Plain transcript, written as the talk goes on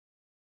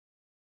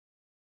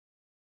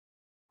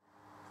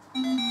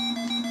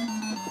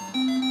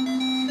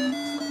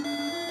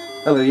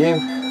Hello you,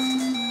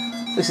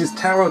 this is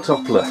Tower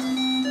Toppler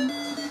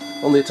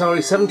on the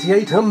Atari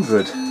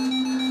 7800,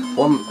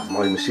 one of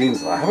my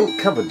machines that I haven't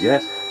covered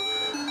yet.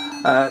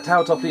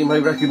 Tower Toppler, you may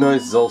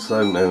recognise, is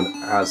also known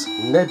as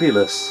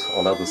Nebulus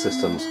on other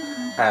systems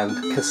and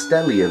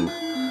Castelian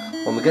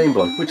on the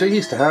Gameboy, which I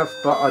used to have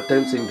but I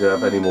don't seem to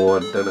have anymore.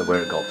 I don't know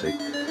where it got to.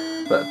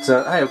 But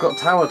hey, I've got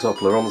Tower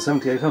Toppler on the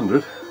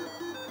 7800,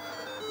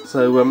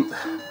 so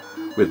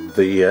with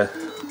the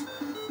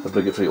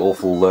obligatory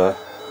awful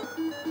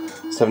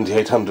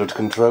 7800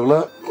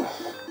 controller.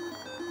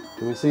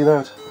 Can you see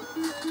that?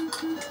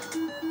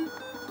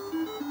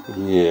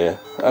 Yeah,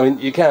 I mean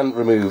you can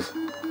remove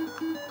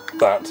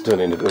that to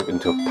turn it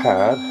into a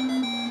pad,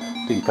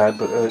 D-pad,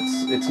 but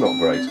it's not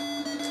great.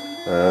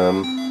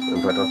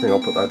 In fact, I think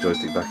I'll put that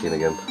joystick back in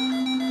again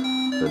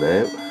for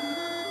now.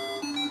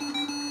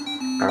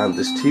 And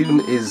this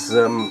tune is,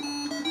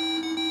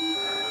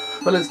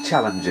 well, it's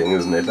challenging,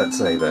 isn't it? Let's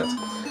say that.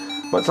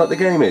 Much like the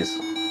game is.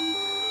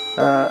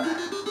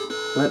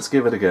 Let's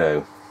give it a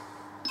go.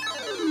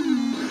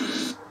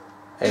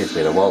 Hey, it's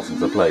been a while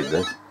since I played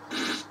this.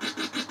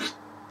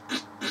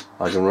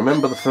 I can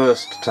remember the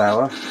first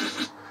tower.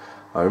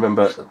 I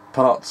remember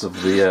parts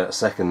of the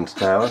second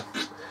tower,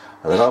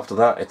 and then after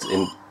that it's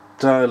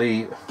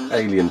entirely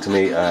alien to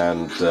me,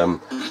 and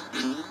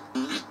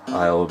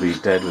I'll be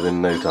dead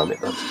within no time.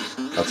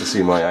 That's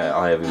assuming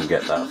I even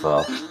get that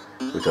far,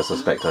 which I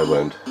suspect I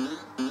won't.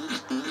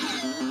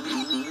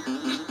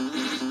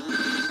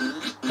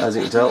 As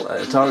you can tell,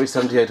 Atari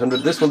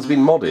 7800, this one's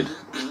been modded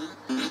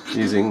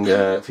using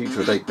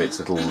future of 8-bits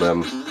little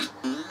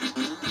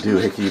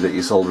doohickey that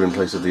you solder in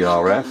place of the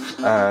RF,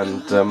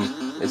 and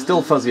it's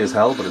still fuzzy as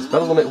hell, but it's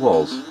better than it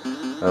was.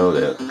 Oh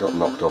dear, it got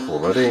knocked off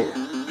already.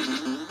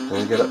 Can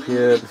we get up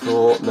here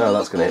before? No,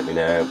 that's going to hit me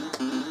now.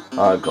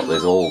 I've got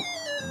this all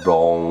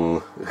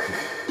wrong.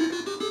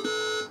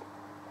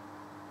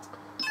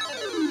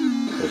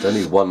 There's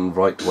only one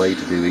right way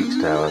to do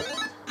each tower.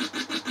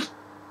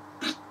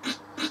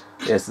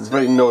 Yes, it's a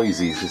very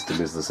noisy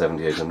system, is the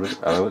 7800,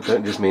 and I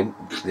don't just mean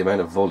the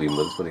amount of volume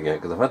that it's putting out,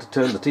 because I've had to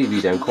turn the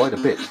TV down quite a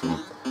bit from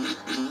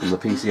the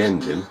PC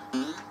Engine.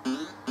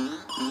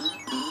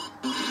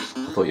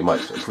 I thought you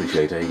might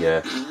appreciate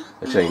a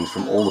change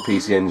from all the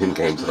PC Engine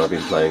games that I've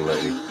been playing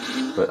lately.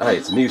 But hey,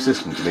 it's a new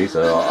system to me,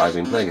 so I've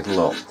been playing it a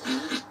lot.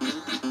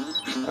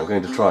 I'm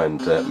going to try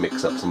and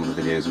mix up some of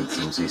the videos with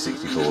some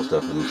C64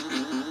 stuff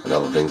and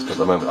other things, but at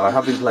the moment I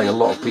have been playing a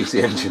lot of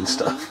PC Engine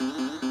stuff.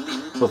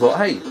 So I thought,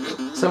 hey,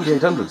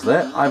 7800's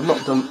there, I've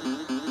not done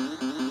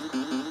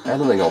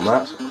anything on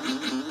that,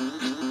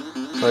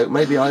 so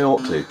maybe I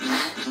ought to.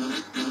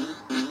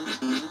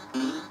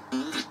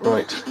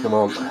 Right, come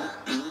on.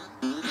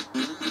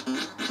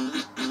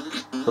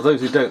 For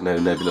those who don't know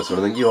Nebulus or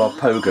anything, you are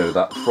Pogo,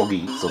 that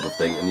froggy sort of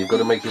thing, and you've got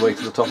to make your way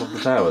to the top of the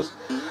towers.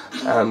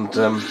 And,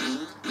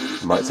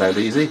 it might sound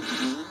easy,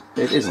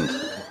 it isn't.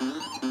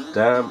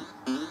 Damn.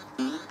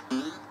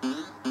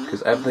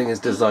 Because everything is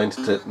designed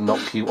to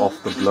knock you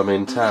off the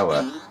blooming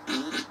tower.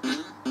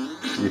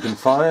 You can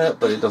fire,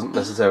 but it doesn't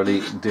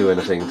necessarily do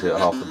anything to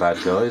half the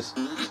bad guys.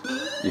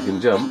 You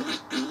can jump,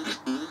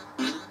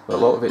 but a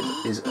lot of it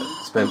is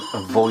spent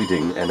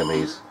avoiding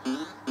enemies.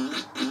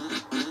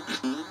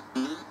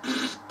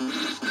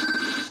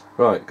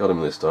 Right, got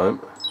him this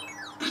time.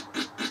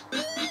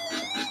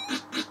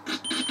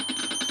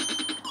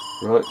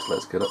 Right,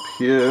 let's get up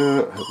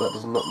here. Hope that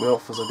doesn't knock me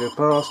off as I go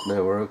past.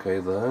 No, we're okay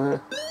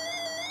there.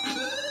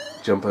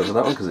 Jump over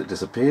that one because it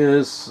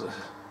disappears.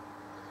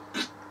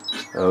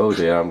 Oh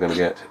dear, I'm going to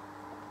get...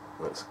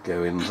 Let's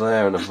go in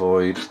there and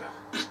avoid...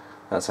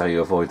 That's how you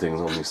avoid things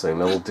on the same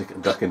level.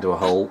 Duck into a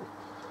hole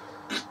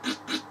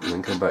and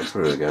then come back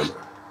through again.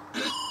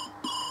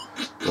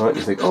 Right,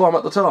 you think, oh, I'm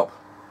at the top.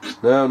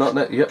 No,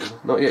 not yet.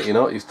 Not yet, you're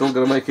not. You're still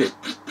going to make it.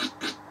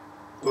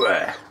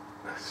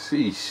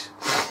 Sheesh.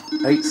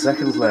 8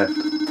 seconds left.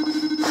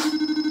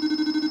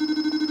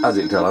 As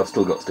you can tell, I've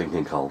still got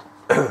stinking cold.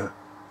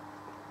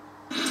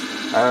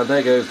 And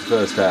there goes the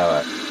first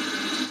tower.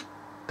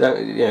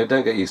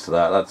 Don't get used to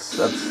that. That's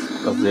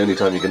the only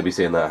time you're going to be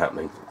seeing that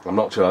happening. I'm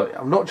not sure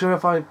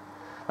if I'm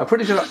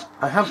pretty sure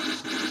I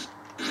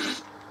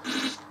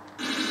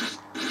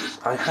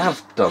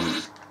have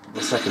done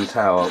the second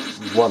tower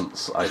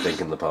once, I think,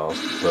 in the past,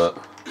 but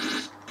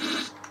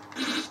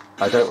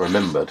I don't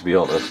remember, to be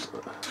honest.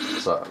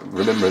 So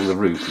remembering the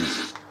route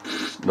is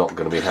not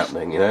going to be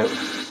happening, you know.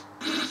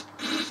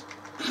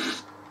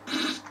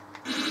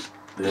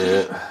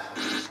 Yeah.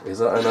 Is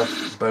that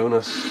enough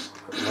bonus?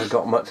 Have I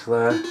got much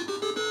there?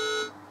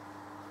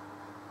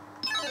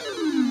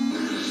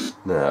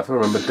 No, if I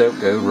remember, don't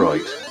go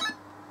right.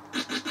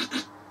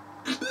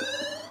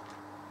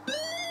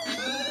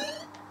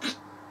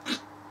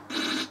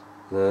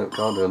 No,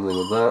 can't do anything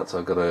with that, so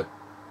I've got to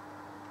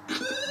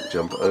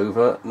jump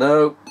over.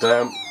 No,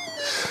 damn.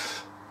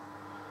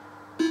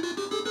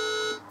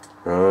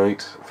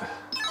 Right,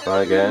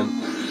 try again.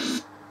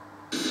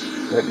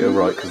 Don't go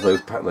right because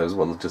those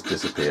ones just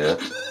disappear.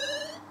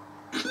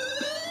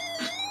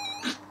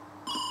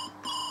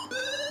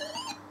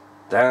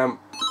 Damn.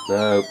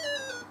 No.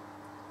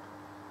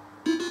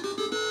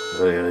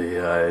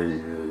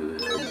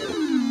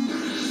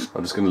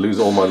 I'm just going to lose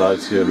all my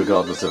lives here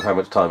regardless of how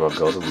much time I've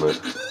got, isn't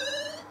it?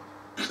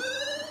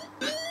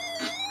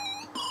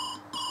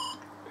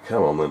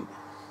 Come on then.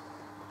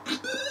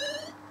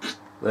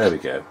 There we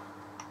go.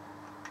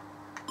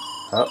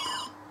 Up.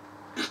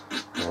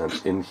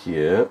 And in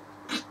here.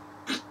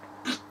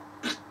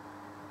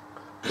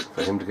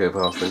 For him to go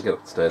past and get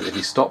up the stairs. If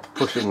you stop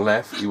pushing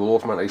left, you will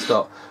automatically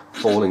start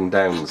falling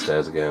down the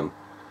stairs again.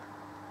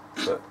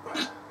 But,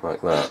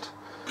 like that.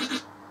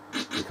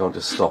 You can't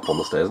just stop on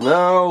the stairs.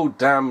 No,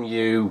 damn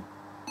you!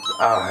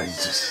 Ah,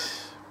 just...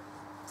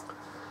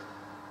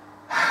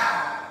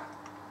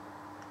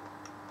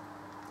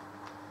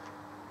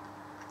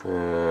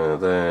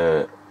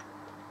 there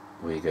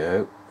we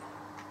go.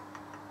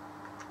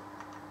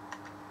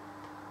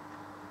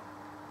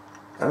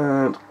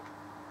 And...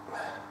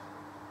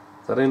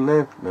 is that in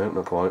now? No,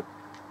 not quite.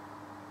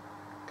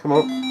 Come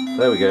on,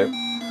 there we go.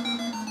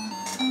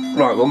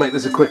 Right, we'll make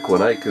this a quick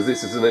one, because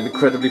this is an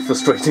incredibly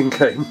frustrating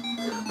game.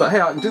 But hey,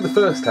 I can do the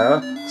first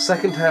tower,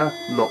 second tower,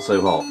 not so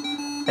hot.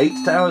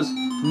 8 towers,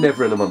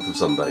 never in a month of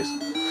Sundays.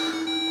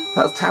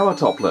 That's Tower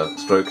Toppler,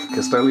 stroke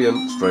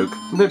Castelian, stroke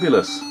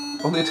Nebulus,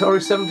 on the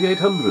Atari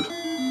 7800.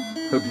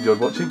 Hope you enjoyed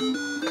watching.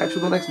 Catch you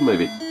on the next one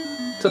maybe.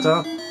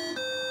 Ta-ta!